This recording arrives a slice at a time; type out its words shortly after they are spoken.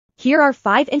Here are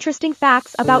 5 interesting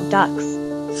facts about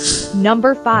ducks.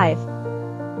 Number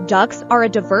 5. Ducks are a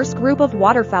diverse group of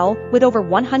waterfowl with over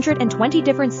 120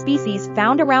 different species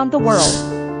found around the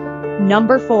world.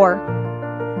 Number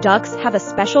 4. Ducks have a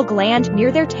special gland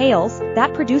near their tails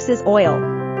that produces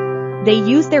oil. They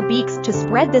use their beaks to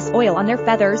spread this oil on their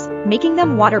feathers, making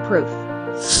them waterproof.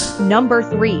 Number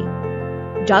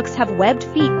 3. Ducks have webbed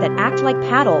feet that act like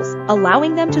paddles,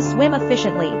 allowing them to swim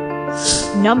efficiently.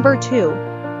 Number 2.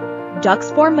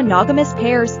 Ducks form monogamous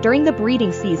pairs during the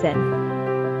breeding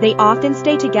season. They often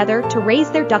stay together to raise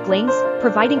their ducklings,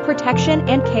 providing protection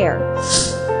and care.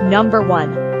 Number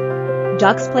 1.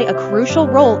 Ducks play a crucial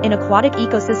role in aquatic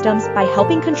ecosystems by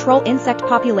helping control insect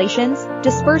populations,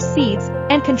 disperse seeds,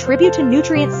 and contribute to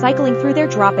nutrient cycling through their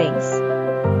droppings.